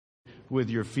with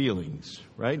your feelings,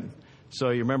 right? So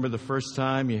you remember the first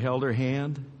time you held her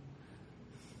hand?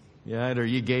 Yeah, or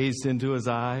you gazed into his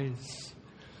eyes?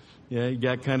 Yeah, you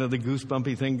got kind of the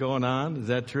goosebumpy thing going on. Is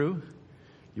that true?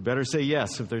 You better say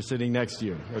yes if they're sitting next to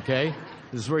you, okay?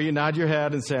 This is where you nod your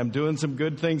head and say, I'm doing some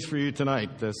good things for you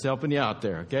tonight. That's helping you out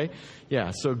there, okay?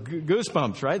 Yeah, so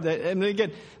goosebumps, right? And they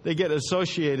get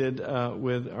associated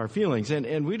with our feelings.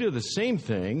 And we do the same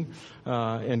thing,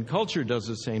 and culture does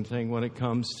the same thing when it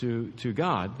comes to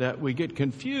God, that we get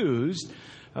confused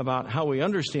about how we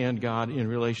understand God in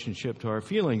relationship to our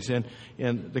feelings. And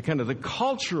the kind of the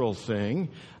cultural thing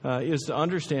is to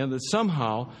understand that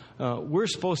somehow we're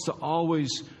supposed to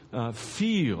always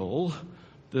feel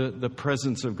the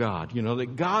presence of God. You know,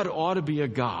 that God ought to be a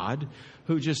God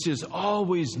who just is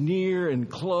always near and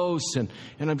close, and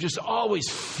I'm just always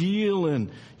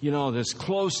feeling, you know, this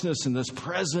closeness and this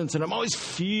presence, and I'm always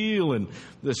feeling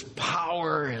this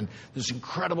power and this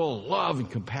incredible love and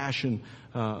compassion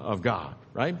of God,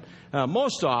 right?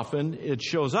 Most often it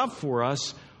shows up for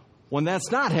us when that's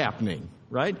not happening,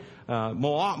 right?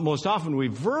 Most often we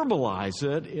verbalize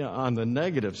it on the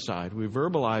negative side. We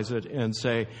verbalize it and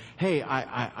say, hey,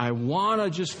 I want to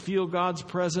just feel God's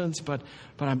presence, but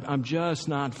I'm just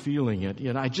not feeling it.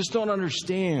 You know, I just don't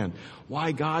understand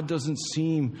why God doesn't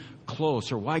seem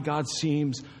close, or why God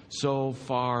seems so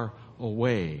far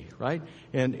away, right?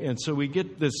 And so we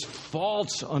get this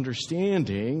false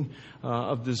understanding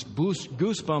of this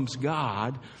goosebumps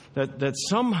God that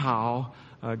somehow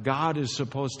God is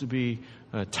supposed to be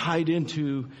tied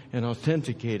into and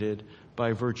authenticated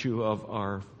by virtue of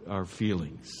our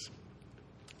feelings.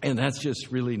 And that's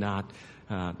just really not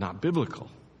biblical,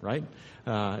 right?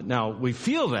 Now, we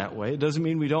feel that way. It doesn't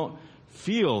mean we don't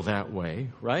feel that way,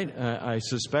 right? I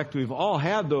suspect we've all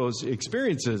had those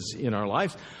experiences in our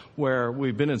life where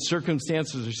we've been in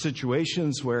circumstances or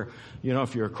situations where, you know,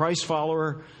 if you're a Christ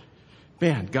follower,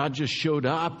 man, God just showed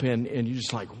up and you're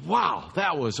just like, wow,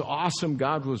 that was awesome.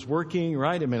 God was working,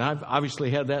 right? I mean, I've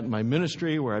obviously had that in my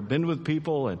ministry where I've been with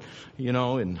people and, you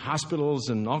know, in hospitals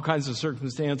and all kinds of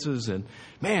circumstances. And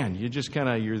man, you just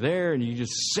you're there and you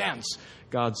just sense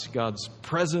God's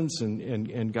presence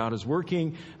and God is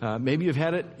working. Maybe you've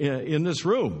had it in this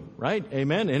room, right?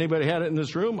 Amen. Anybody had it in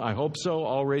this room? I hope so.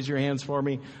 All raise your hands for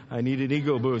me. I need an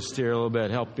ego boost here a little bit.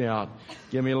 Help me out.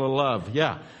 Give me a little love.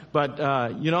 Yeah. But,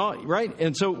 you know, right?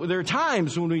 And so there are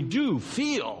times when we do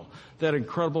feel that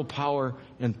incredible power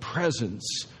and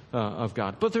presence of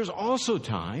God. But there's also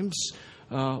times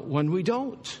when we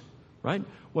don't, right?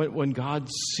 When God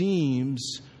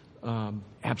seems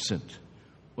absent,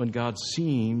 when God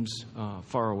seems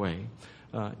far away.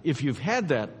 If you've had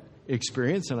that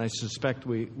experience, and I suspect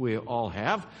we all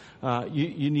have,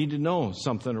 you need to know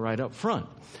something right up front.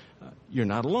 You're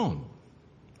not alone.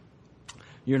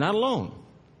 You're not alone.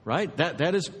 Right?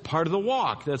 That is part of the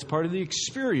walk. That's part of the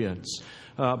experience.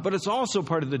 But it's also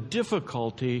part of the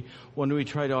difficulty when we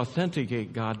try to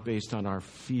authenticate God based on our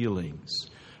feelings.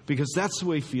 Because that's the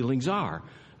way feelings are.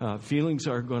 Feelings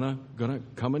are gonna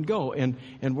come and go. And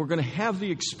we're going to have the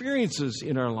experiences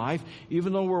in our life,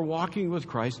 even though we're walking with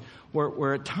Christ,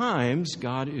 where at times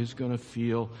God is going to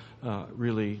feel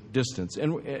really distant.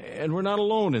 And we're not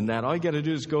alone in that. All you got to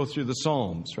do is go through the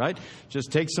Psalms, right?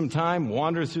 Just take some time,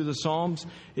 wander through the Psalms.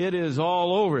 It is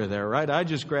all over there, right? I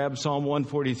just grabbed Psalm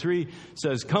 143. It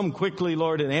says, come quickly,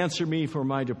 Lord, and answer me, for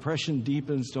my depression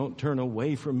deepens. Don't turn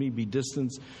away from me, be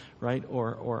distant, right?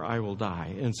 Or I will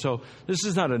die. And so this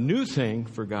is not a new thing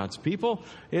for God's people.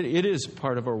 It is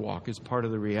part of our walk. It's part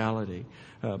of the reality.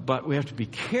 But we have to be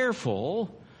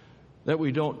careful that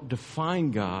we don't define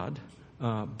God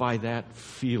by that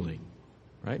feeling,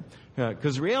 right?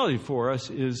 Because the reality for us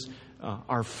is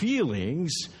our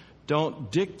feelings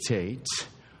don't dictate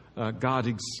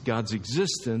God's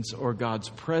existence or God's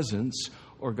presence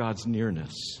or God's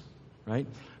nearness, right?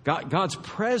 God's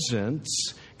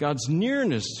presence, God's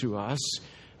nearness to us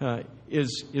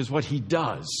is what He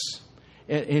does.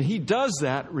 And He does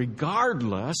that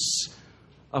regardless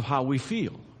of how we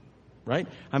feel. Right?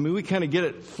 I mean, we kind of get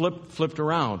it flipped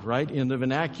around, right? In the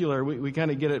vernacular, we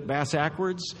kind of get it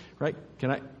bass-ackwards, right?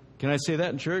 Can I say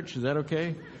that in church? Is that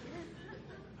okay?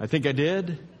 I think I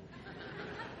did.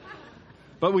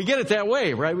 But we get it that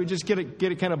way, right? We just get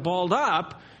it kind of balled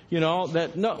up, you know,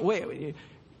 that, no, wait,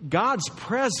 God's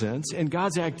presence and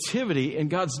God's activity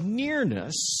and God's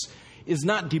nearness is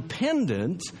not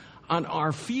dependent on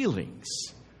our feelings.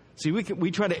 See,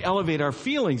 we try to elevate our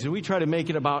feelings and we try to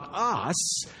make it about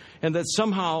us. And that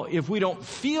somehow, if we don't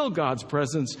feel God's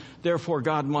presence, therefore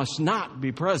God must not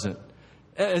be present.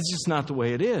 It's just not the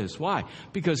way it is. Why?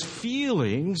 Because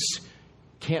feelings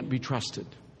can't be trusted,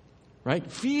 right?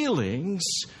 Feelings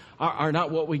are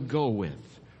not what we go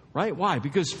with, right? Why?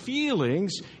 Because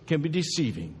feelings can be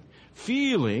deceiving.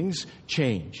 Feelings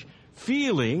change.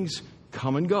 Feelings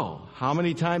come and go. How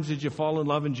many times did you fall in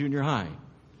love in junior high?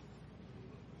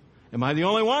 Am I the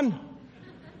only one?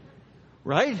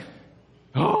 Right?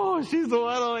 Oh, she's the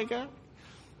one. Oh my God.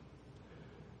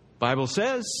 Bible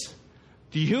says,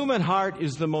 the human heart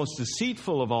is the most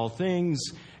deceitful of all things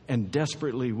and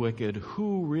desperately wicked.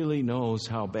 Who really knows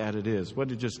how bad it is? What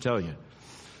did it just tell you?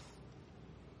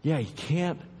 Yeah,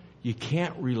 you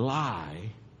can't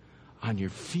rely on your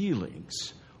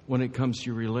feelings when it comes to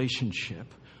your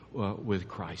relationship with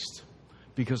Christ.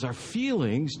 Because our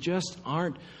feelings just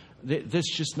aren't,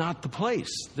 that's just not the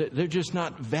place. They're just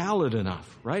not valid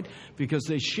enough, right? Because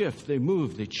they shift, they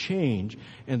move, they change,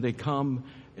 and they come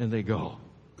and they go,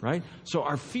 right? So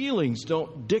our feelings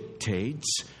don't dictate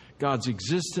God's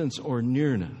existence or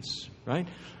nearness, right?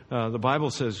 The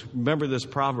Bible says, remember this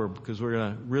proverb, because we're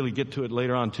going to really get to it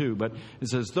later on too, but it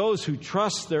says, those who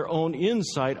trust their own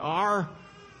insight are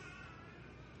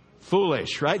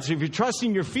foolish, right? So if you're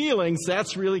trusting your feelings,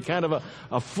 that's really kind of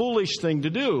a foolish thing to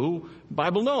do. The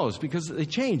Bible knows, because they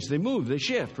change, they move, they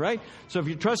shift, right? So if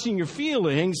you're trusting your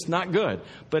feelings, not good.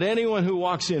 But anyone who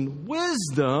walks in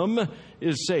wisdom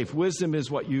is safe. Wisdom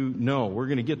is what you know. We're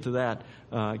going to get to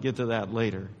that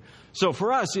later. So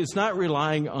for us, it's not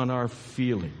relying on our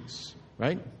feelings,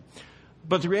 right?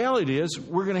 But the reality is,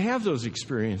 we're going to have those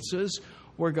experiences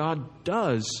where God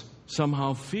does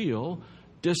somehow feel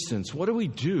distance. What do we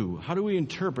do? How do we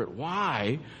interpret?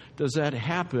 Why does that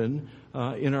happen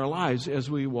in our lives as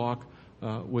we walk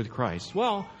with Christ?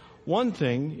 Well, one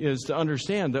thing is to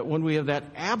understand that when we have that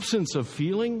absence of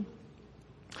feeling,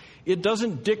 it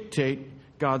doesn't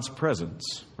dictate God's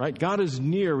presence, right? God is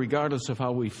near regardless of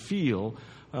how we feel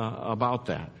about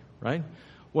that, right?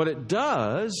 What it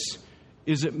does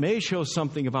is it may show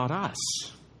something about us.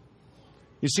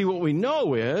 You see, what we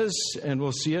know is, and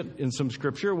we'll see it in some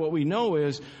scripture, what we know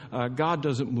is God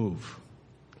doesn't move.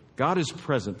 God is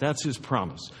present. That's His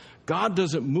promise. God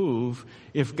doesn't move.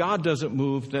 If God doesn't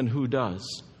move, then who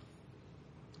does?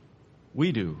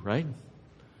 We do, right?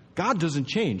 God doesn't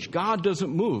change. God doesn't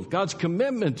move. God's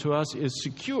commitment to us is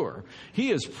secure.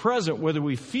 He is present whether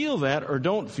we feel that or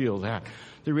don't feel that.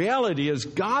 The reality is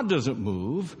God doesn't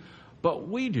move, but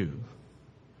we do.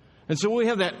 And so when we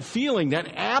have that feeling,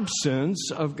 that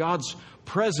absence of God's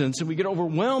presence, and we get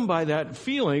overwhelmed by that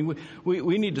feeling,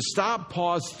 we need to stop,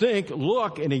 pause, think,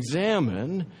 look, and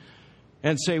examine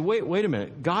and say, wait a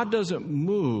minute. God doesn't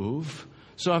move.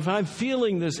 So if I'm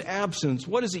feeling this absence,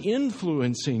 what is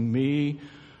influencing me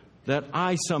that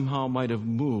I somehow might have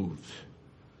moved?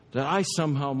 That I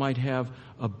somehow might have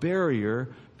a barrier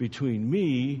between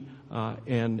me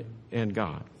and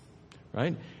God,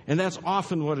 right? And that's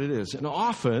often what it is. And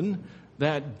often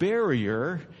that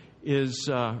barrier is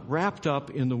wrapped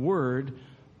up in the word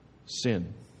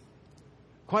sin.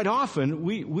 Quite often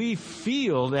we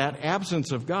feel that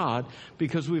absence of God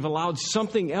because we've allowed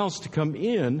something else to come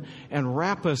in and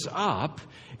wrap us up.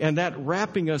 And that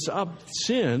wrapping us up,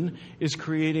 sin, is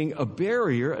creating a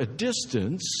barrier, a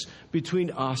distance between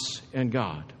us and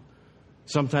God.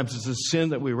 Sometimes it's a sin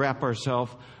that we wrap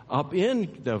ourselves up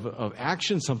in, of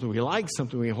action, something we like,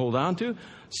 something we hold on to.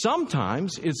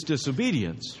 Sometimes it's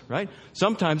disobedience, right?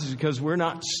 Sometimes it's because we're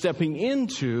not stepping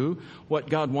into what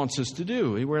God wants us to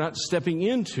do. We're not stepping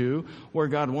into where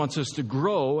God wants us to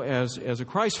grow as a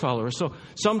Christ follower. So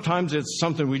sometimes it's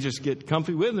something we just get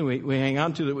comfy with and we hang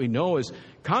on to that we know is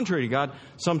contrary to God.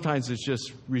 Sometimes it's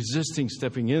just resisting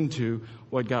stepping into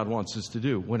what God wants us to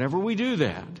do. Whenever we do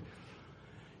that,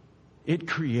 it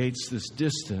creates this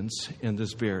distance and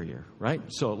this barrier, right?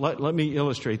 So let me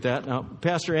illustrate that. Now,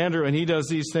 Pastor Andrew, when he does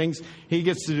these things, he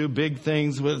gets to do big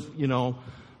things with,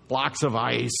 blocks of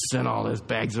ice and all this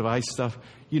bags of ice stuff.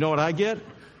 You know what I get?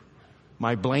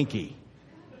 My blankie.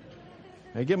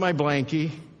 I get my blankie,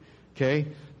 okay?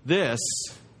 This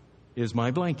is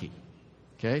my blankie,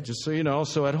 okay? Just so you know.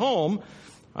 So at home,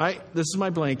 this is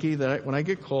my blankie that when I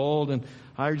get cold and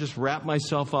I just wrap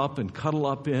myself up and cuddle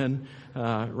up in,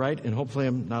 right? And hopefully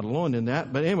I'm not alone in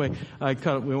that. But anyway,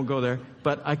 we won't go there.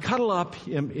 But I cuddle up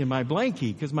in my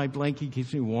blankie because my blankie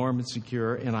keeps me warm and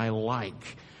secure, and I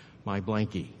like my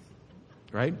blankie,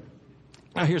 right?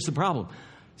 Now, here's the problem.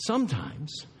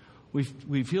 Sometimes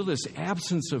we feel this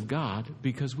absence of God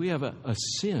because we have a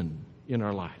sin in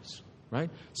our lives, right?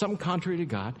 Something contrary to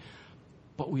God,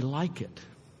 but we like it.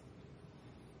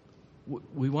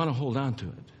 We want to hold on to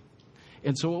it.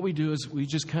 And so what we do is we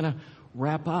just kind of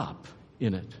wrap up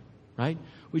in it, right?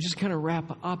 We just kind of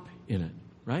wrap up in it,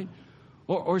 right?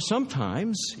 Or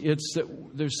sometimes it's that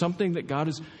there's something that God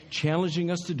is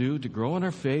challenging us to do, to grow in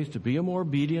our faith, to be more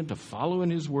obedient, to follow in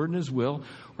His word and His will,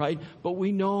 right? But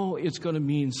we know it's going to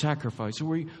mean sacrifice.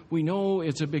 We know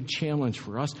it's a big challenge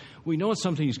for us. We know it's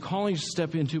something He's calling us to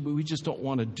step into, but we just don't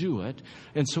want to do it.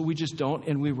 And so we just don't,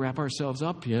 and we wrap ourselves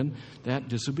up in that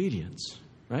disobedience,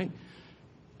 right?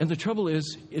 And the trouble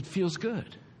is, it feels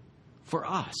good for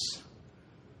us,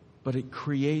 but it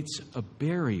creates a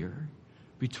barrier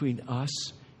between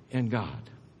us and God.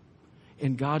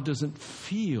 And God doesn't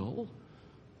feel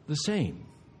the same,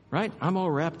 right? I'm all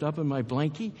wrapped up in my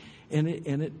blankie, and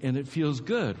it feels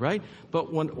good, right?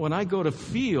 But when I go to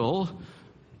feel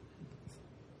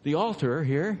the altar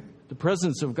here, the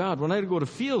presence of God, when I go to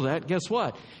feel that, guess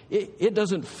what? It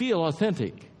doesn't feel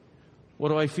authentic. What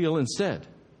do I feel instead?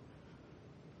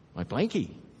 My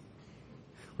blankie,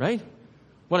 right?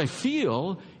 What I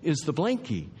feel is the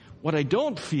blankie. What I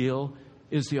don't feel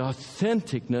is the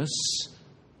authenticness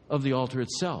of the altar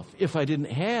itself. If I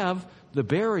didn't have the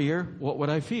barrier, what would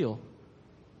I feel?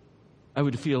 I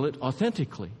would feel it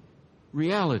authentically,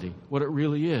 reality, what it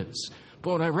really is.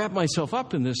 But when I wrap myself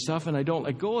up in this stuff and I don't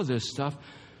let go of this stuff,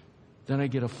 then I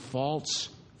get a false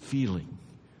feeling.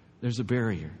 There's a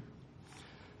barrier.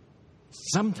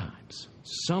 Sometimes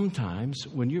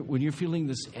when you're feeling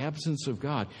this absence of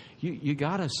God, you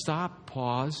got to stop,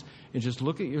 pause, and just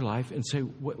look at your life and say,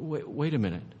 wait a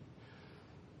minute.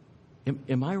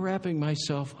 Am I wrapping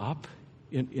myself up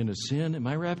in a sin? Am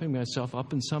I wrapping myself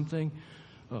up in something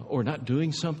or not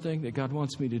doing something that God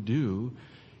wants me to do?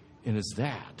 And is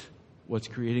that what's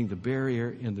creating the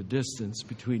barrier and the distance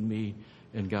between me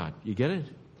and God? You get it?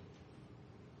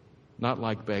 Not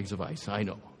like bags of ice, I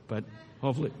know, but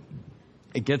hopefully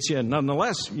it gets you.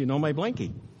 Nonetheless, you know my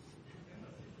blankie,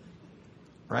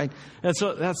 right? And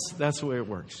so that's the way it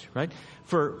works, right?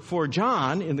 For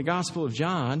John, in the Gospel of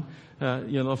John,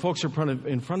 folks are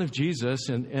in front of Jesus,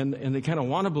 and they kind of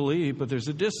want to believe, but there's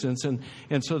a distance,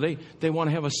 and so they want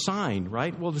to have a sign,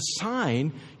 right? Well, the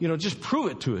sign, just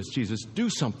prove it to us, Jesus. Do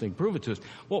something, prove it to us.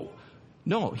 Well,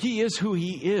 no, He is who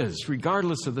He is,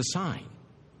 regardless of the sign,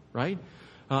 right?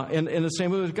 And the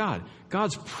same way with God.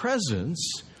 God's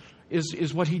presence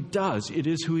is what He does. It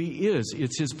is who He is.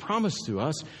 It's His promise to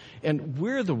us, and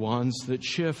we're the ones that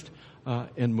shift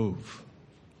and move.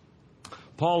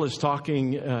 Paul is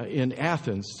talking in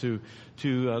Athens to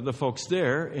the folks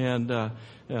there, and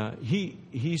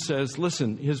he says,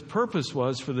 listen, his purpose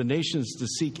was for the nations to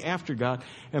seek after God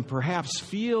and perhaps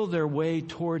feel their way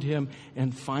toward Him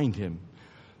and find Him.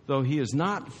 Though He is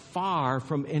not far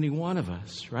from any one of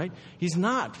us, right? He's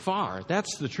not far.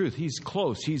 That's the truth. He's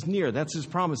close. He's near. That's His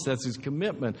promise. That's His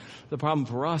commitment. The problem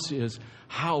for us is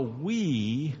how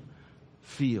we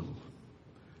feel.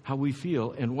 How we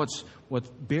feel and what's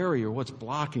barrier, what's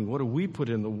blocking, what do we put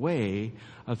in the way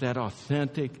of that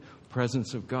authentic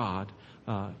presence of God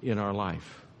in our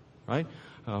life, right?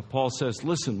 Paul says,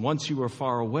 listen, once you were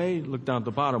far away, look down at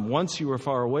the bottom, once you were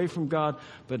far away from God,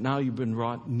 but now you've been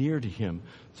brought near to Him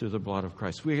through the blood of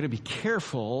Christ. We've got to be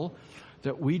careful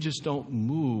that we just don't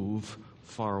move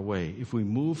far away. If we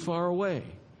move far away,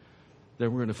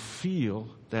 then we're going to feel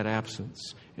that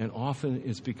absence. And often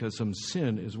it's because some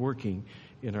sin is working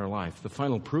in our life. The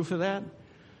final proof of that?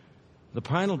 The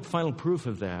final proof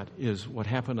of that is what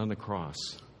happened on the cross,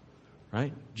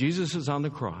 right? Jesus is on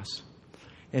the cross.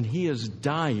 And He is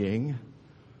dying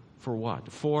for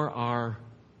what? For our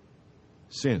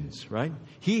sins, right?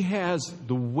 He has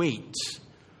the weight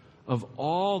of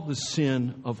all the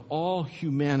sin of all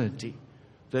humanity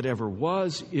that ever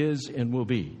was, is, and will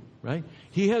be, right?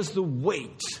 He has the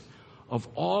weight of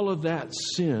all of that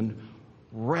sin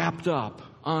wrapped up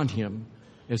on Him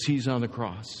as He's on the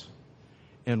cross.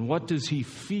 And what does He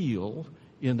feel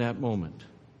in that moment?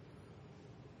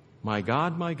 My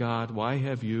God, why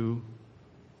have you...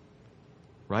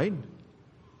 Right?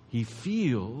 He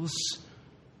feels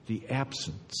the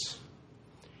absence.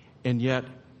 And yet,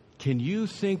 can you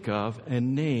think of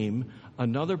and name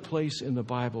another place in the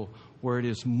Bible where it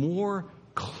is more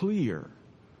clear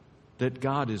that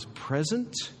God is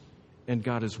present and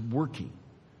God is working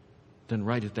than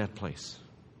right at that place?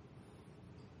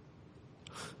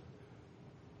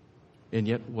 And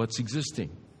yet, what's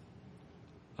existing?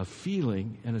 A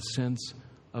feeling and a sense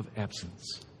of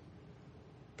absence.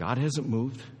 God hasn't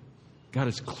moved. God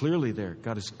is clearly there.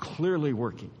 God is clearly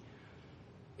working.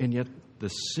 And yet the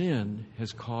sin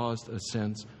has caused a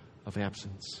sense of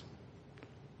absence.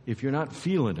 If you're not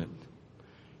feeling it,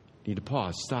 you need to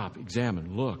pause, stop,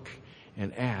 examine, look,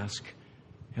 and ask,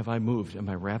 have I moved? Am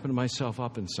I wrapping myself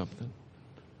up in something?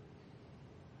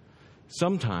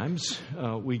 Sometimes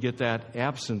we get that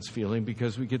absence feeling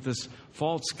because we get this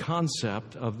false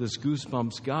concept of this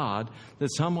goosebumps God, that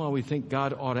somehow we think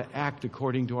God ought to act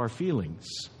according to our feelings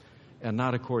and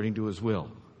not according to his will.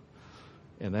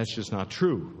 And that's just not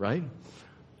true, right?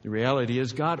 The reality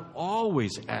is God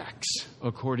always acts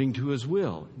according to his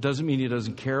will. Doesn't mean he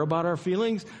doesn't care about our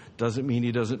feelings. Doesn't mean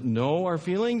he doesn't know our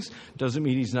feelings. Doesn't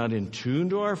mean he's not in tune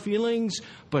to our feelings.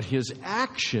 But his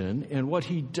action and what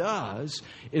he does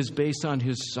is based on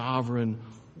his sovereign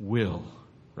will,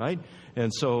 right?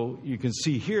 And so you can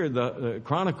see here the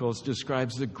Chronicles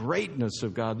describes the greatness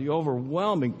of God, the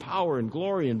overwhelming power and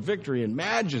glory and victory and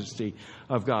majesty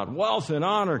of God. Wealth and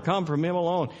honor come from him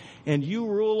alone. And you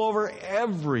rule over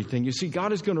everything. You see,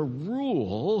 God is going to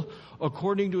rule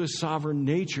according to his sovereign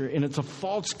nature. And it's a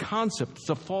false concept. It's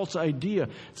a false idea.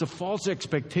 It's a false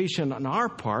expectation on our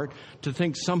part to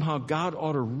think somehow God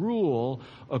ought to rule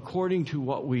according to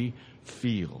what we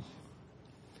feel.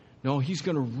 No, he's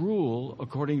going to rule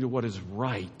according to what is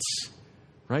right?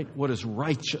 What is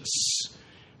righteous.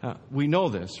 We know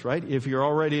this, right? If you're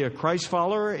already a Christ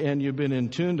follower and you've been in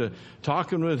tune to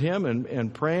talking with him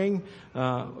and praying,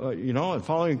 and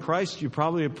following Christ, you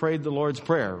probably have prayed the Lord's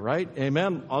Prayer, right?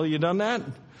 Amen? All of you done that?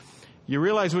 You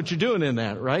realize what you're doing in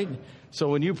that, right? So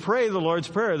when you pray the Lord's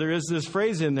Prayer, there is this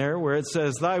phrase in there where it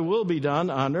says, thy will be done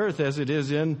on earth as it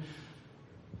is in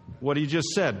what he just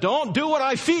said. Don't do what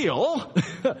I feel.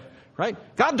 Right?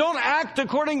 God, don't act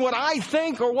according to what I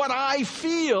think or what I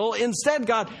feel. Instead,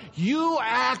 God, you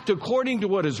act according to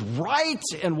what is right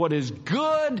and what is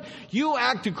good. You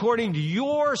act according to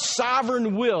your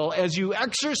sovereign will. As you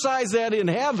exercise that in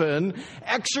heaven,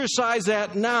 exercise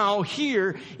that now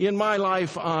here in my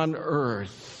life on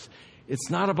earth. It's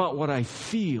not about what I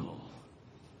feel.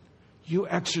 You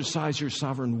exercise your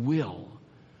sovereign will.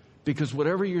 Because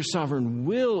whatever your sovereign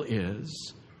will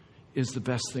is the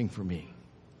best thing for me.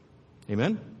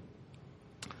 Amen?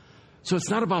 So it's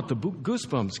not about the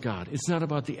goosebumps God. It's not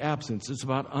about the absence. It's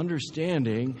about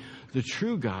understanding the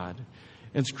true God.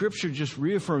 And Scripture just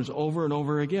reaffirms over and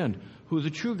over again who the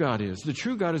true God is. The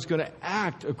true God is going to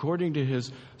act according to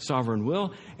his sovereign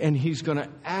will, and he's going to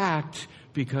act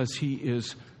because he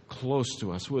is close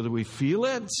to us, whether we feel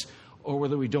it or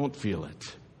whether we don't feel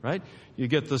it, right? You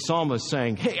get the psalmist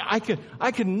saying, hey, I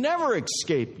can never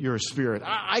escape your spirit.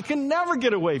 I can never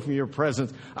get away from your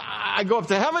presence. I go up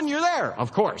to heaven, you're there,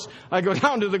 of course. I go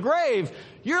down to the grave,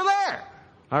 you're there.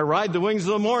 I ride the wings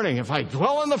of the morning. If I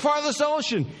dwell in the farthest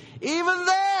ocean, even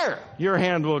there, your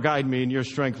hand will guide me and your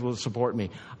strength will support me.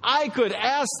 I could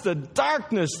ask the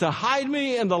darkness to hide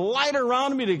me and the light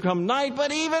around me to come night,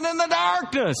 but even in the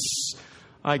darkness,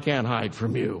 I can't hide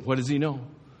from you. What does he know?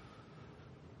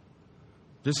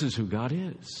 This is who God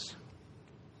is.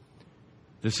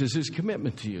 This is his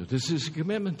commitment to you. This is his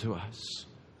commitment to us.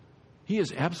 He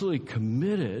is absolutely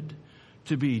committed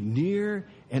to be near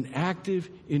and active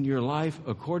in your life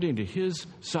according to his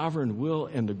sovereign will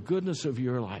and the goodness of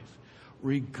your life,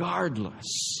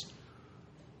 regardless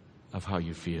of how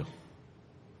you feel.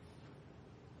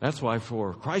 That's why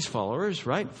for Christ followers,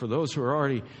 right, for those who are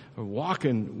already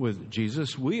walking with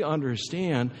Jesus, we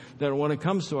understand that when it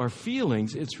comes to our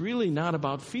feelings, it's really not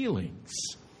about feelings.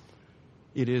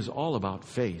 It is all about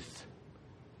faith.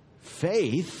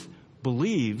 Faith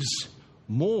believes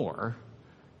more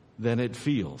than it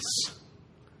feels.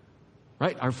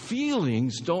 Right? Our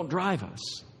feelings don't drive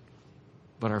us,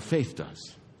 but our faith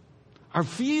does. Our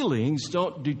feelings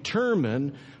don't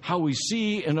determine how we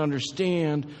see and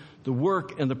understand the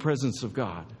work and the presence of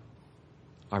God.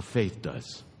 Our faith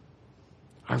does.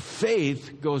 Our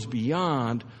faith goes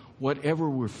beyond whatever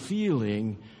we're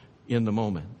feeling in the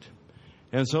moment.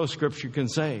 And so Scripture can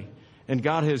say, and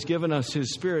God has given us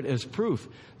his Spirit as proof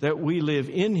that we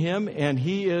live in him, and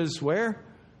he is where?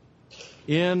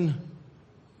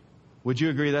 Would you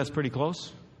agree that's pretty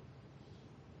close?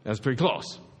 That's pretty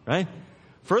close, right?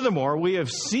 Furthermore, we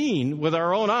have seen with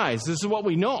our own eyes, this is what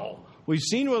we know. We've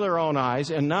seen with our own eyes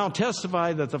and now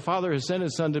testify that the Father has sent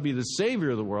his Son to be the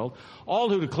Savior of the world. All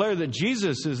who declare that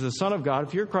Jesus is the Son of God,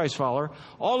 if you're a Christ follower,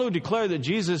 all who declare that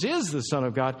Jesus is the Son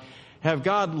of God, have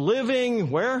God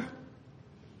living where?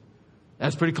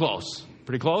 That's pretty close.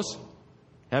 Pretty close?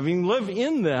 Having lived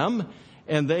in them,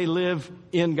 and they live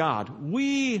in God.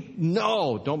 We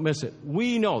know, don't miss it,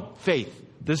 we know, faith.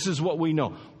 This is what we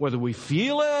know. Whether we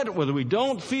feel it, whether we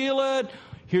don't feel it,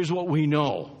 here's what we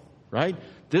know, right?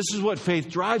 This is what faith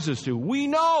drives us to. We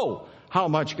know how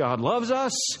much God loves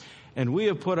us, and we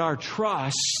have put our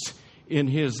trust in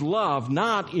his love,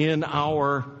 not in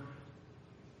our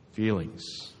feelings.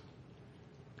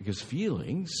 Because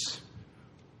feelings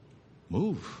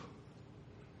move.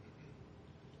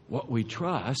 What we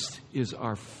trust is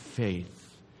our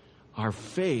faith. Our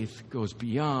faith goes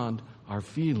beyond our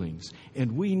feelings.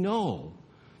 And we know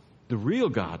the real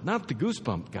God, not the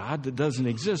goosebump God that doesn't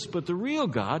exist, but the real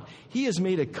God, He has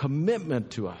made a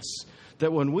commitment to us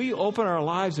that when we open our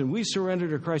lives and we surrender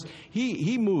to Christ,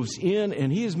 He moves in and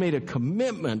He has made a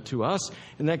commitment to us.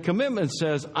 And that commitment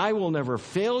says, I will never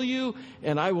fail you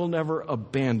and I will never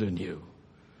abandon you.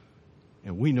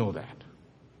 And we know that.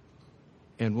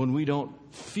 And when we don't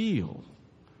feel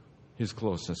His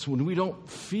closeness, when we don't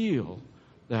feel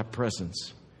that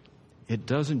presence, it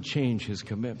doesn't change His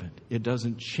commitment. It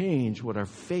doesn't change what our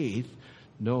faith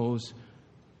knows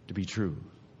to be true.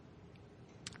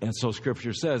 And so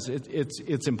Scripture says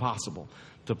it's impossible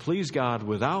to please God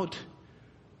without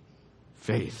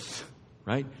faith,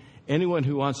 right? Anyone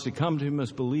who wants to come to Him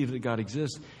must believe that God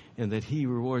exists and that He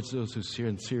rewards those who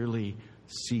sincerely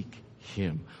seek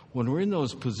Him. When we're in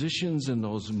those positions and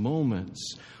those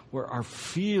moments where our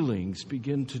feelings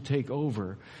begin to take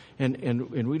over and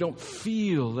we don't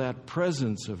feel that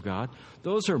presence of God,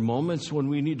 those are moments when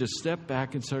we need to step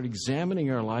back and start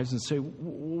examining our lives and say,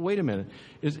 wait a minute,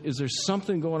 is there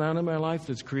something going on in my life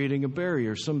that's creating a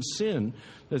barrier, some sin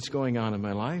that's going on in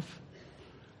my life?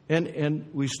 And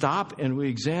we stop and we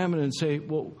examine and say,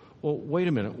 well, wait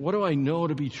a minute, what do I know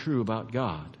to be true about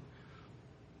God?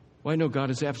 Well, I know God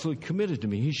is absolutely committed to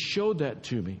me. He showed that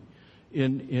to me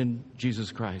in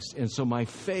Jesus Christ. And so my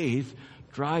faith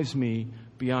drives me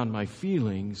beyond my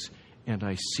feelings, and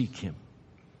I seek Him.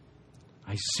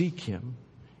 I seek Him,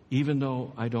 even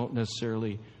though I don't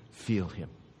necessarily feel Him.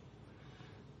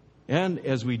 And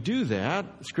as we do that,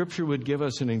 Scripture would give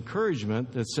us an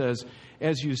encouragement that says,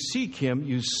 as you seek Him,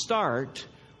 you start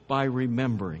by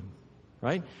remembering,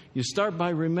 right? You start by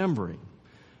remembering.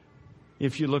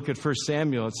 If you look at 1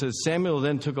 Samuel, it says, Samuel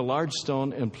then took a large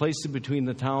stone and placed it between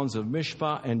the towns of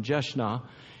Mishpah and Jeshnah.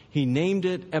 He named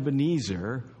it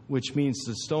Ebenezer, which means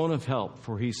the stone of help,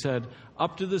 for he said,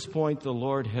 up to this point, the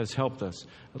Lord has helped us.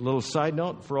 A little side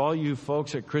note for all you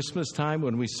folks at Christmas time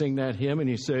when we sing that hymn and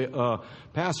you say,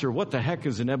 Pastor, what the heck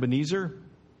is an Ebenezer?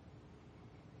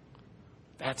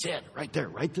 That's it, right there.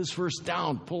 Write this verse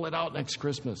down. Pull it out next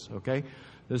Christmas, okay?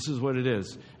 This is what it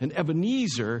is. An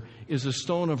Ebenezer is a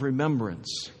stone of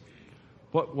remembrance.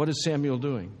 What is Samuel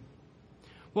doing?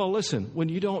 Well, listen, when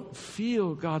you don't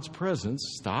feel God's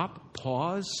presence, stop,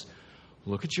 pause,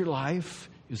 look at your life.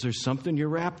 Is there something you're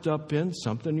wrapped up in,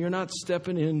 something you're not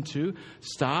stepping into?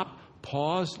 Stop,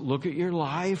 pause, look at your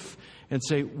life and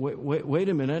say, wait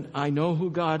a minute, I know who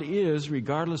God is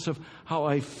regardless of how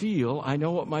I feel. I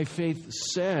know what my faith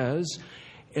says.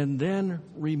 And then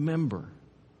remember.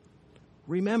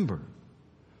 Remember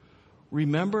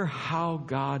how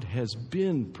God has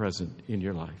been present in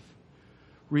your life.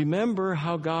 Remember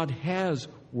how God has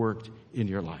worked in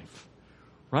your life,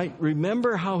 right?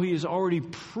 Remember how He has already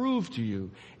proved to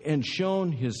you and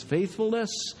shown His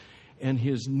faithfulness and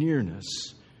His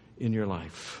nearness in your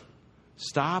life.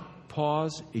 Stop,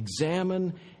 pause,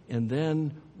 examine, and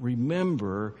then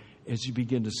remember as you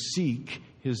begin to seek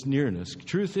His nearness.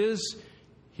 Truth is,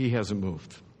 He hasn't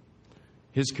moved.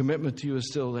 His commitment to you is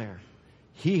still there.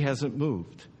 He hasn't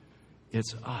moved.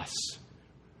 It's us.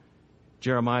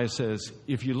 Jeremiah says,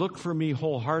 if you look for me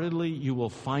wholeheartedly, you will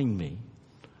find me.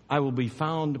 I will be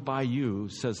found by you,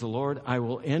 says the Lord. I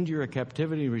will end your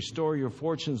captivity and restore your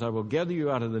fortunes. I will gather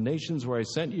you out of the nations where I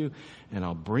sent you, and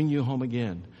I'll bring you home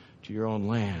again to your own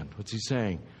land. What's He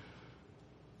saying?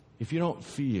 If you don't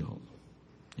feel,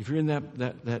 if you're in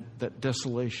that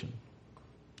desolation,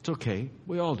 it's okay.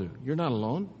 We all do. You're not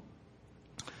alone.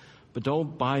 But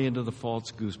don't buy into the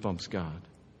false goosebumps God.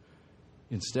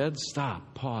 Instead,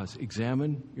 stop, pause,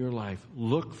 examine your life.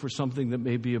 Look for something that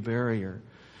may be a barrier.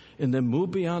 And then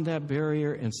move beyond that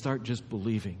barrier and start just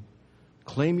believing.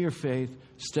 Claim your faith,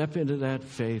 step into that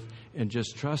faith, and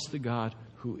just trust the God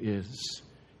who is.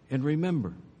 And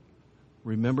remember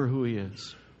who He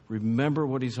is. Remember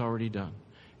what He's already done.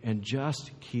 And just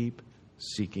keep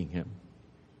seeking Him.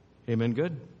 Amen,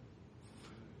 good?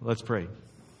 Let's pray.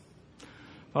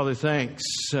 Father, thanks.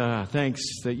 Thanks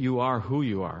that You are who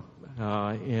You are.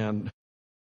 And